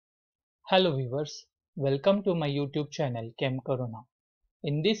Hello viewers, welcome to my YouTube channel Chem Corona.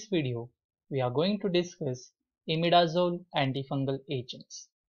 In this video, we are going to discuss imidazole antifungal agents.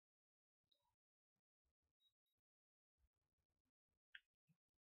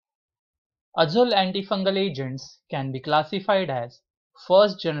 Azole antifungal agents can be classified as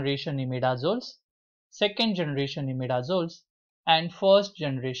first generation imidazoles, second generation imidazoles, and first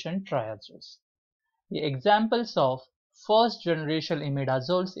generation triazoles. The examples of first generation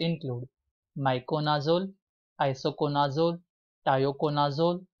imidazoles include miconazole, isoconazole,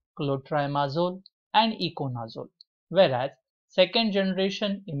 tioconazole, clotrimazole, and iconazole, whereas second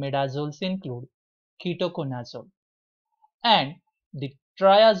generation imidazoles include ketoconazole, and the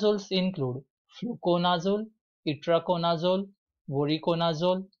triazoles include fluconazole, itraconazole,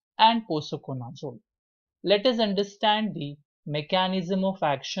 voriconazole, and posaconazole. Let us understand the mechanism of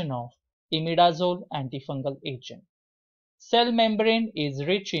action of imidazole antifungal agent. Cell membrane is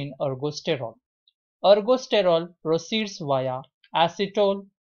rich in ergosterol. Ergosterol proceeds via acetyl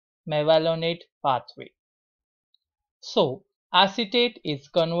mevalonate pathway. So, acetate is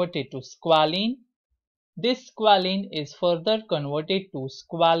converted to squalene. This squalene is further converted to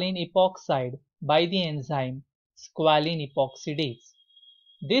squalene epoxide by the enzyme squalene epoxidase.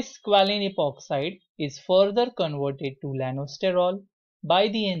 This squalene epoxide is further converted to lanosterol by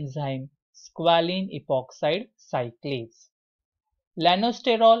the enzyme squalene epoxide cyclase.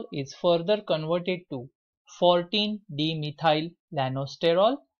 Lanosterol is further converted to 14-dimethyl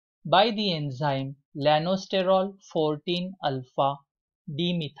lanosterol by the enzyme lanosterol 14-alpha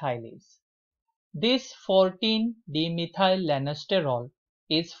demethylase. This 14-dimethyl lanosterol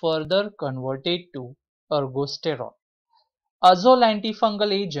is further converted to ergosterol. Azole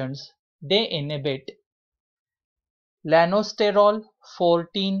antifungal agents, they inhibit lanosterol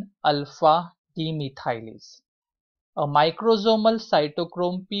 14-alpha demethylase, a microsomal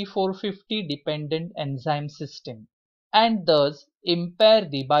cytochrome P450 dependent enzyme system, and thus impair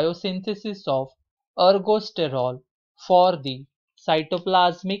the biosynthesis of ergosterol for the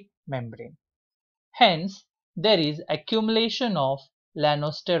cytoplasmic membrane. Hence, there is accumulation of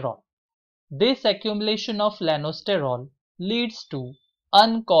lanosterol. This accumulation of lanosterol leads to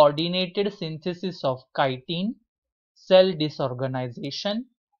uncoordinated synthesis of chitin, cell disorganization,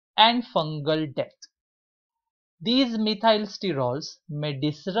 and fungal death. These methylsterols may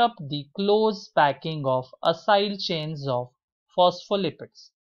disrupt the close packing of acyl chains of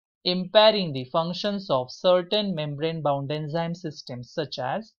phospholipids, impairing the functions of certain membrane-bound enzyme systems such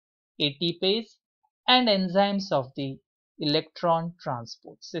as ATPase and enzymes of the electron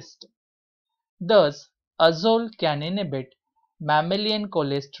transport system. Thus, azole can inhibit mammalian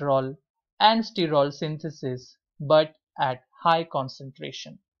cholesterol and sterol synthesis, but at high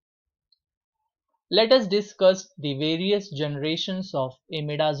concentration. Let us discuss the various generations of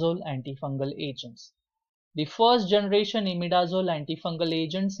imidazole antifungal agents. The first generation imidazole antifungal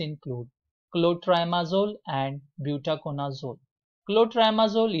agents include clotrimazole and butaconazole.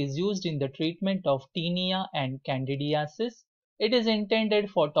 Clotrimazole is used in the treatment of tinea and candidiasis. It is intended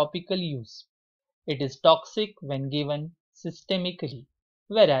for topical use. It is toxic when given systemically,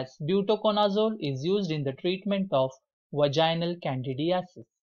 whereas butaconazole is used in the treatment of vaginal candidiasis.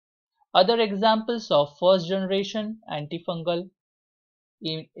 Other examples of first generation antifungal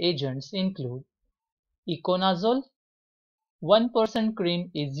agents include iconazole. 1%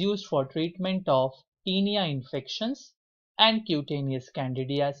 cream is used for treatment of tinea infections and cutaneous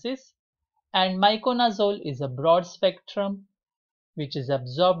candidiasis, and miconazole is a broad spectrum which is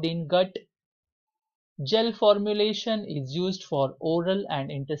absorbed in gut. Gel formulation is used for oral and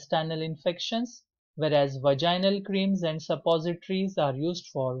intestinal infections, whereas vaginal creams and suppositories are used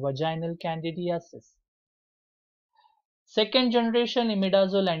for vaginal candidiasis. Second generation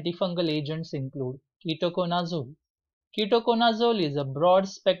imidazole antifungal agents include ketoconazole. Ketoconazole is a broad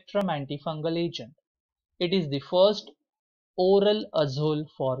spectrum antifungal agent. It is the first oral azole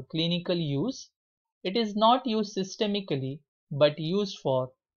for clinical use. It is not used systemically but used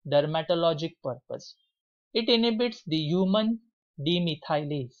for dermatologic purpose. It inhibits the human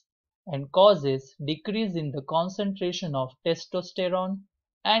demethylase and causes decrease in the concentration of testosterone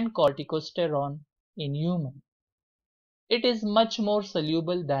and corticosterone in human. It is much more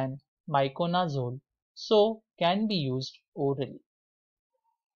soluble than miconazole, so can be used orally.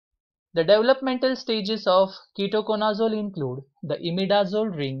 The developmental stages of ketoconazole include the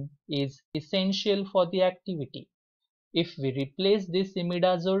imidazole ring is essential for the activity. If we replace this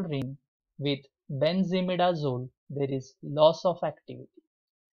imidazole ring with benzimidazole, there is loss of activity.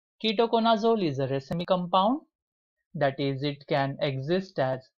 Ketoconazole is a racemic compound, that is, it can exist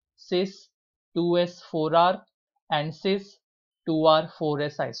as cis 2s4r and cis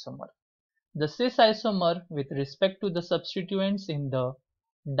 2r4s isomer. The cis isomer with respect to the substituents in the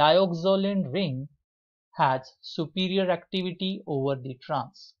dioxolane ring has superior activity over the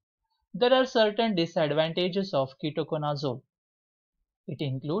trans. There are certain disadvantages of ketoconazole. It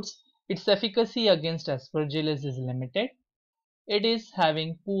includes its efficacy against aspergillus is limited. It is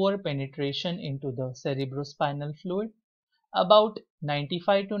having poor penetration into the cerebrospinal fluid. About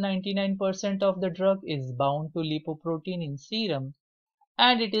 95 to 99% of the drug is bound to lipoprotein in serum,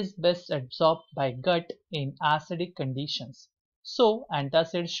 and it is best absorbed by gut in acidic conditions. So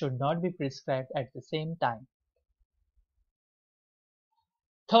antacids should not be prescribed at the same time.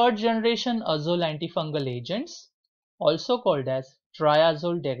 Third generation azole antifungal agents, also called as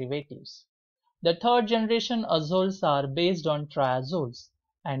triazole derivatives. The third generation azoles are based on triazoles,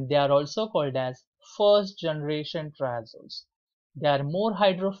 and they are also called as first generation triazoles. They are more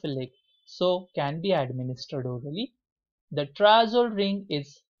hydrophilic, so can be administered orally. The triazole ring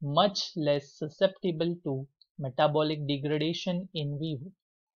is much less susceptible to metabolic degradation in vivo.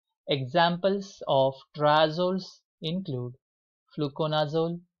 Examples of triazoles include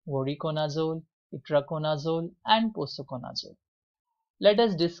fluconazole, voriconazole, itraconazole, and posaconazole. Let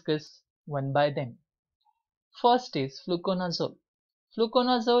us discuss one by them. First is fluconazole.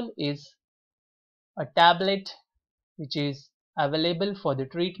 Fluconazole is a tablet which is available for the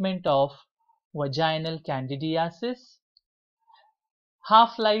treatment of vaginal candidiasis.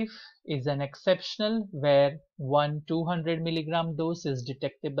 Half-life is an exceptional where one 200 mg dose is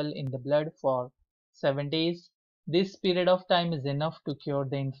detectable in the blood for 7 days. This period of time is enough to cure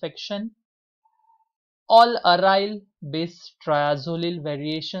the infection. All aryl bis triazolyl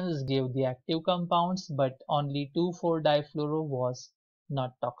variations gave the active compounds, but only 2,4-difluoro was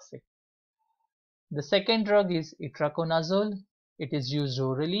not toxic. The second drug is itraconazole. It is used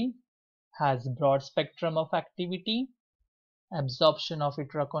orally, has broad spectrum of activity. Absorption of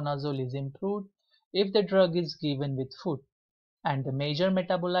itraconazole is improved if the drug is given with food, and the major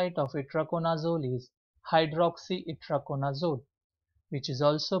metabolite of itraconazole is hydroxyitraconazole, which is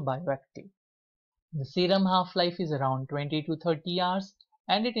also bioactive. The serum half-life is around 20 to 30 hours,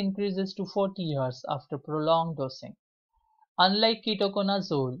 and it increases to 40 years after prolonged dosing. Unlike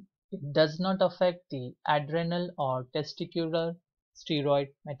ketoconazole, it does not affect the adrenal or testicular steroid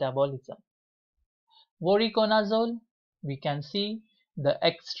metabolism. Voriconazole, we can see the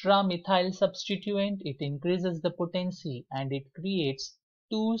extra methyl substituent. It increases the potency and it creates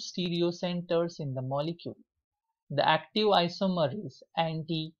two stereocenters in the molecule. The active isomer is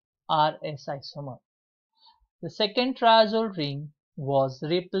anti-RS isomer. The second triazole ring was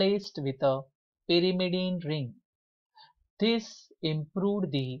replaced with a pyrimidine ring. This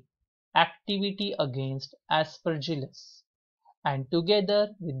improved the activity against aspergillus, and together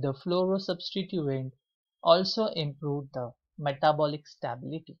with the fluorosubstituent also improved the metabolic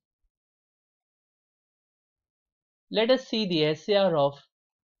stability. Let us see the SAR of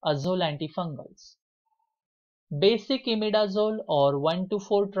azole antifungals. Basic imidazole or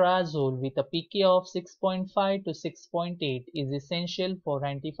 1,2,4-triazole with a pK of 6.5 to 6.8 is essential for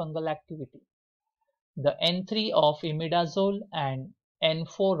antifungal activity. The N3 of imidazole and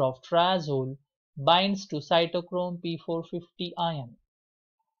N4 of triazole binds to cytochrome P450 ion.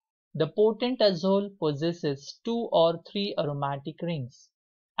 The potent azole possesses 2 or 3 aromatic rings.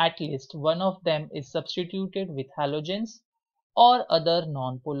 At least one of them is substituted with halogens or other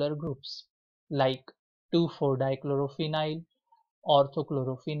nonpolar groups like 2,4-dichlorophenyl,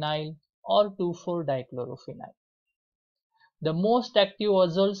 orthochlorophenyl, or 2,4-dichlorophenyl. The most active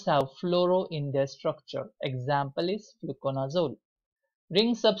azoles have fluoro in their structure. Example is fluconazole.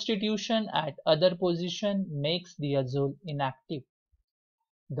 Ring substitution at other position makes the azole inactive.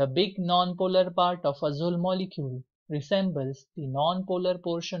 The big nonpolar part of azole molecule resembles the nonpolar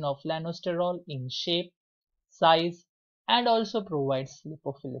portion of lanosterol in shape, size, and also provides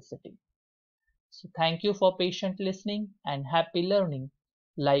lipophilicity. So thank you for patient listening and happy learning.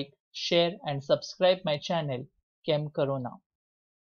 Like, share and subscribe my channel Chem Corona.